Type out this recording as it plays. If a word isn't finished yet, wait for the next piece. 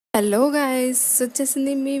Hello guys,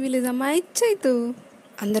 వచ్చేసింది మీ village అమ్మాయి చైతు.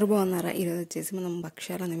 అందరూ బాగున్నారా? ఈరోజు వచ్చేసి మనం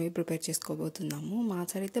భక్ష్యాలు అనేవి ప్రిపేర్ చేసుకోబోతున్నాము. మా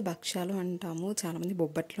సైడ్ అయితే భక్ష్యాలు అంటాము, చాలామంది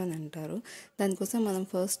బొబ్బట్లు అని అంటారు. దానికోసం మనం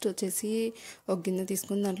ఫస్ట్ వచ్చేసి ఒక గిన్నె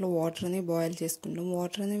తీసుకుని దాంట్లో వాటర్ అనేవి బాయిల్ చేసుకుంటాం.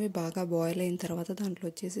 వాటర్ అనేవి బాగా బాయిల్ అయిన తర్వాత దాంట్లో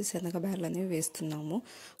వచ్చేసి శనగ బ్యాళ్ళు అనేవి వేస్తున్నాము.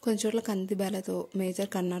 కొన్ని చోట్ల కంది బ్యాళ్ళతో,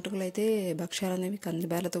 మేజర్ కర్ణాటకలో అయితే భక్ష్యాలు అనేవి కంది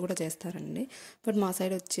బ్యాళ్ళతో కూడా చేస్తారండి. బట్ మా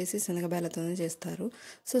సైడ్ వచ్చేసి శనగ బ్యాళ్ళతోనే చేస్తారు.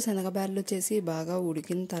 సో శనగ బ్యాళ్ళు వచ్చేసి బాగా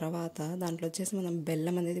ఉడికిన తర్వాత దాంట్లో వచ్చేసి మనం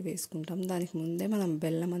బెల్లం అనేది వేసుకుంటాం. దానికి ముందే మనం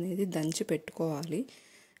బెల్లం అనేది దంచి పెట్టుకోవాలి.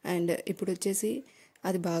 అండ్ ఇప్పుడు వచ్చేసి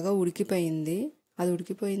అది బాగా ఉడికిపోయింది. అది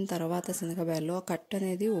ఉడికిపోయిన తర్వాత శనగబ్యాళ్ళు ఆ కట్టు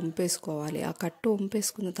అనేది వంపేసుకోవాలి. ఆ కట్టు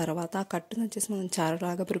వంపేసుకున్న తర్వాత ఆ కట్టును వచ్చేసి మనం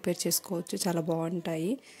చారులాగా ప్రిపేర్ చేసుకోవచ్చు, చాలా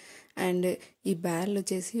బాగుంటాయి. అండ్ ఈ బ్యాళ్ళు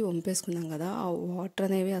వచ్చేసి వంపేసుకున్నాం కదా, ఆ వాటర్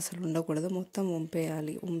అనేవి అసలు ఉండకూడదు, మొత్తం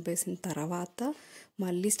వంపేయాలి. వంపేసిన తర్వాత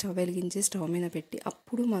మళ్ళీ స్టవ్ వెలిగించి స్టవ్ మీద పెట్టి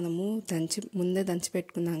అప్పుడు మనము ముందే దంచి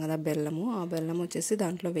పెట్టుకున్నాం కదా బెల్లము, ఆ బెల్లం వచ్చేసి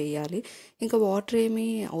దాంట్లో వేయాలి. ఇంకా వాటర్ ఏమీ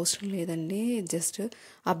అవసరం లేదండి, జస్ట్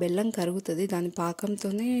ఆ బెల్లం కరుగుతుంది, దాని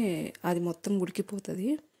పాకంతోనే అది మొత్తం ఉడికిపోతుంది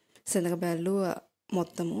శనగబ్యాళ్ళు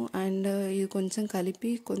మొత్తము. అండ్ ఇది కొంచెం కలిపి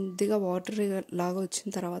కొద్దిగా వాటర్ లాగా వచ్చిన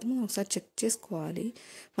తర్వాత మనం ఒకసారి చెక్ చేసుకోవాలి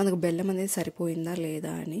మనకు బెల్లం అనేది సరిపోయిందా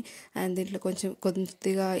లేదా అని. అండ్ దీంట్లో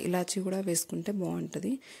కొద్దిగా ఇలాచీ కూడా వేసుకుంటే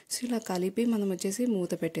బాగుంటుంది. సో ఇలా కలిపి మనం వచ్చేసి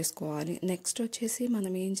మూత పెట్టేసుకోవాలి. నెక్స్ట్ వచ్చేసి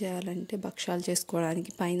మనం ఏం చేయాలంటే భక్షాలు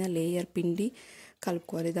చేసుకోవడానికి పైన లేయర్ పిండి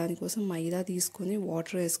కలుపుకోవాలి. దానికోసం మైదా తీసుకొని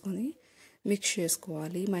వాటర్ వేసుకొని మిక్స్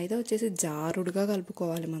చేసుకోవాలి. మైదా వచ్చేసి జారుడుగా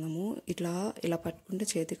కలుపుకోవాలి. మనము ఇలా పట్టుకుంటే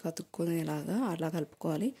చేతికి అతుక్కునేలాగా అలా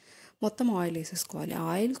కలుపుకోవాలి. మొత్తం ఆయిల్ వేసేసుకోవాలి.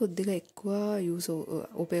 ఆయిల్ కొద్దిగా ఎక్కువ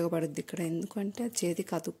ఉపయోగపడుద్ది ఇక్కడ, ఎందుకంటే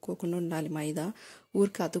చేతికి అతుక్కోకుండా ఉండాలి. మైదా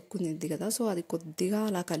ఊరికి అతుక్కునిద్ది కదా, సో అది కొద్దిగా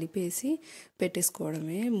అలా కలిపేసి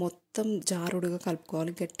పెట్టేసుకోవడమే. మొత్తం జారుడుగా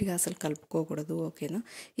కలుపుకోవాలి, గట్టిగా అసలు కలుపుకోకూడదు. ఓకేనా?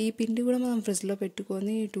 ఈ పిండి కూడా మనం ఫ్రిడ్జ్లో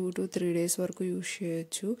పెట్టుకొని 2 to 3 days వరకు యూజ్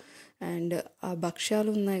చేయొచ్చు. అండ్ ఆ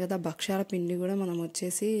భక్ష్యాలు ఉన్నాయి కదా, భక్ష్యాల పిండి కూడా మనం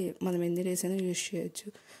ఎన్ని డేస్ అయినా యూజ్ చేయొచ్చు.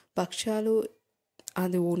 భక్ష్యాలు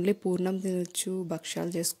అది ఓన్లీ పూర్ణం తినొచ్చు,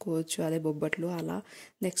 భక్ష్యాలు చేసుకోవచ్చు, అదే బొబ్బట్లు అలా.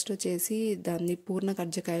 నెక్స్ట్ వచ్చేసి దాన్ని పూర్ణ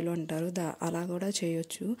కజ్జికాయలు అంటారు, అలా కూడా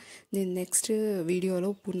చేయొచ్చు. నేను నెక్స్ట్ వీడియోలో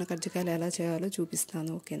పూర్ణ కజ్జికాయలు ఎలా చేయాలో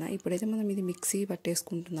చూపిస్తాను. ఓకేనా? ఇప్పుడైతే మనం ఇది మిక్సీ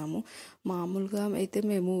పట్టేసుకుంటున్నాము. మామూలుగా అయితే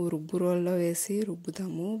మేము రుబ్బు రోల్లో వేసి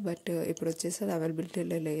రుబ్బుతాము, బట్ ఇప్పుడు వచ్చేసి అది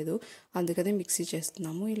అవైలబిలిటీలో లేదు, అందుకనే మిక్సీ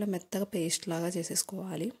చేస్తున్నాము. ఇలా మెత్తగా పేస్ట్ లాగా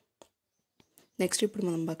చేసేసుకోవాలి. నెక్స్ట్ ఇప్పుడు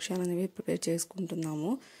మనం భక్ష్యాలు అనేవి ప్రిపేర్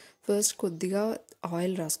చేసుకుంటున్నాము. ఫస్ట్ కొద్దిగా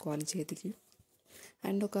ఆయిల్ రాసుకోవాలి చేతికి.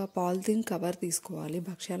 అండ్ ఒక పాలిథిన్ కవర్ తీసుకోవాలి.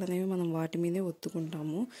 భక్ష్యాలు అనేవి మనం వాటి మీదే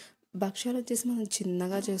ఒత్తుకుంటాము. భక్ష్యాలు వచ్చేసి మనం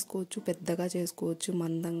చిన్నగా చేసుకోవచ్చు, పెద్దగా చేసుకోవచ్చు,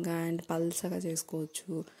 మందంగా అండ్ పల్సగా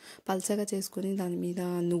చేసుకోవచ్చు. పల్సగా చేసుకొని దాని మీద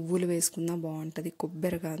నువ్వులు వేసుకున్నా బాగుంటుంది,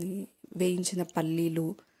 కొబ్బరి కానీ వేయించిన పల్లీలు.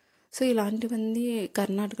 సో ఇలాంటివన్నీ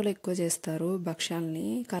కర్ణాటకలో ఎక్కువ చేస్తారు భక్ష్యాలని.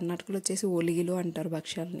 కర్ణాటకలో వచ్చేసి ఒలిగిలు అంటారు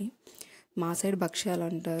భక్ష్యాలని, మా సైడ్ భక్ష్యాలు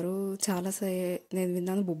అంటారు. నేను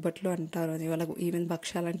విన్నాను బొబ్బట్లు అంటారు అని, వాళ్ళకు ఈవెన్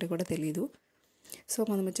భక్ష్యాలు అంటే కూడా తెలీదు. సో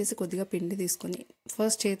మనం వచ్చేసి కొద్దిగా పిండి తీసుకొని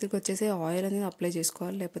ఫస్ట్ చేతికి వచ్చేసి ఆయిల్ అనేది అప్లై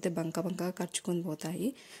చేసుకోవాలి, లేకపోతే బంకగా ఖర్చుకొని పోతాయి.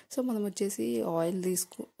 సో మనం వచ్చేసి ఆయిల్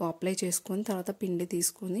అప్లై చేసుకొని తర్వాత పిండి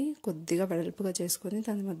తీసుకొని కొద్దిగా వెడల్పుగా చేసుకొని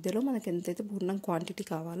దాని మధ్యలో మనకి ఎంతైతే పూర్ణం క్వాంటిటీ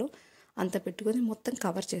కావాలో అంత పెట్టుకొని మొత్తం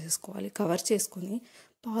కవర్ చేసేసుకోవాలి. కవర్ చేసుకొని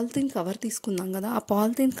పాలిథిన్ కవర్ తీసుకున్నాం కదా, ఆ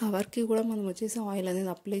పాలిథిన్ కవర్కి కూడా మనం వచ్చేసి ఆయిల్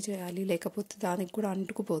అనేది అప్లై చేయాలి, లేకపోతే దానికి కూడా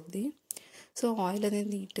అంటుకుపోద్ది. సో ఆయిల్ అనేది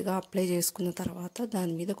నీట్గా అప్లై చేసుకున్న తర్వాత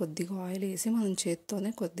దాని మీద కొద్దిగా ఆయిల్ వేసి మనం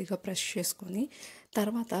చేత్తోనే కొద్దిగా ప్రెస్ చేసుకొని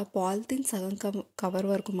తర్వాత పాలిథిన్ సగం కవర్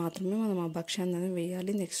వరకు మాత్రమే మనం ఆ భక్ష్యాన్ని అనేది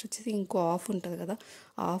వేయాలి. నెక్స్ట్ వచ్చేసి ఇంకో ఆఫ్ ఉంటుంది కదా,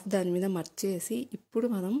 ఆఫ్ దాని మీద మర్చేసి ఇప్పుడు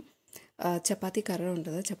మనం చపాతీ కర్ర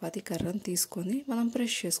ఉంటుంది, చపాతీ కర్రను తీసుకొని మనం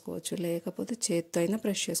ప్రెస్ చేసుకోవచ్చు, లేకపోతే చేత్తో అయినా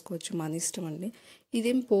ప్రెస్ చేసుకోవచ్చు, మన ఇష్టం అండి.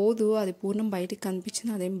 ఇదేం పోదు, అది పూర్ణం బయటికి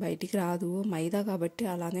కనిపించినా అదేం బయటికి రాదు, మైదా కాబట్టి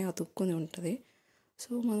అలానే అతుక్కొని ఉంటుంది.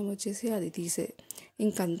 సో మనం వచ్చేసి అది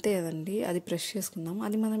ఇంకంతే కదండి, అది ప్రెస్ చేసుకున్నాం.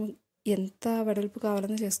 అది మనం ఎంత వెడల్పు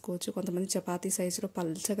కావాలన్నా చేసుకోవచ్చు. కొంతమంది చపాతీ సైజులో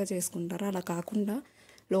పల్చగా చేసుకుంటారు, అలా కాకుండా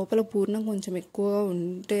లోపల పూర్ణం కొంచెం ఎక్కువగా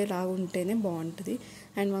ఉంటేనే బాగుంటుంది.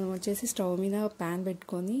 అండ్ మనం వచ్చేసి స్టవ్ మీద ప్యాన్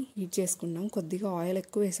పెట్టుకొని హీట్ చేసుకున్నాం. కొద్దిగా ఆయిల్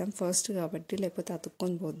ఎక్కువ వేసాం ఫస్ట్ కాబట్టి, లేకపోతే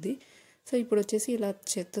అతుక్కొని పోద్ది. సో ఇప్పుడు వచ్చేసి ఇలా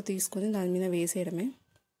చేత్తో తీసుకొని దాని మీద వేసేయడమే.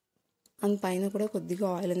 అండ్ పైన కూడా కొద్దిగా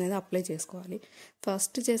ఆయిల్ అనేది అప్లై చేసుకోవాలి.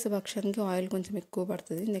 ఫస్ట్ చేసే భక్ష్యానికి ఆయిల్ కొంచెం ఎక్కువ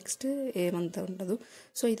పడుతుంది, నెక్స్ట్ ఏమంతా ఉండదు.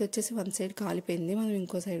 సో ఇది వచ్చేసి వన్ సైడ్ కాలిపోయింది, మనం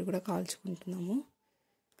ఇంకో సైడ్ కూడా కాల్చుకుంటున్నాము.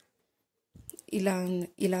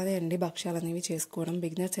 ఇలానే అండి భక్ష్యాలు అనేవి చేసుకోవడం.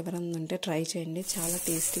 బిగినర్స్ ఎవరన్నా ఉంటే ట్రై చేయండి, చాలా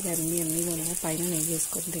టేస్టీగా అన్నీ ఉన్నాయి, పైన నెయ్యి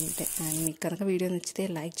వేసుకొని తింటే. అండ్ మీకు కనుక వీడియో నచ్చితే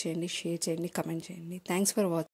లైక్ చేయండి, షేర్ చేయండి, కమెంట్ చేయండి. Thanks for watching.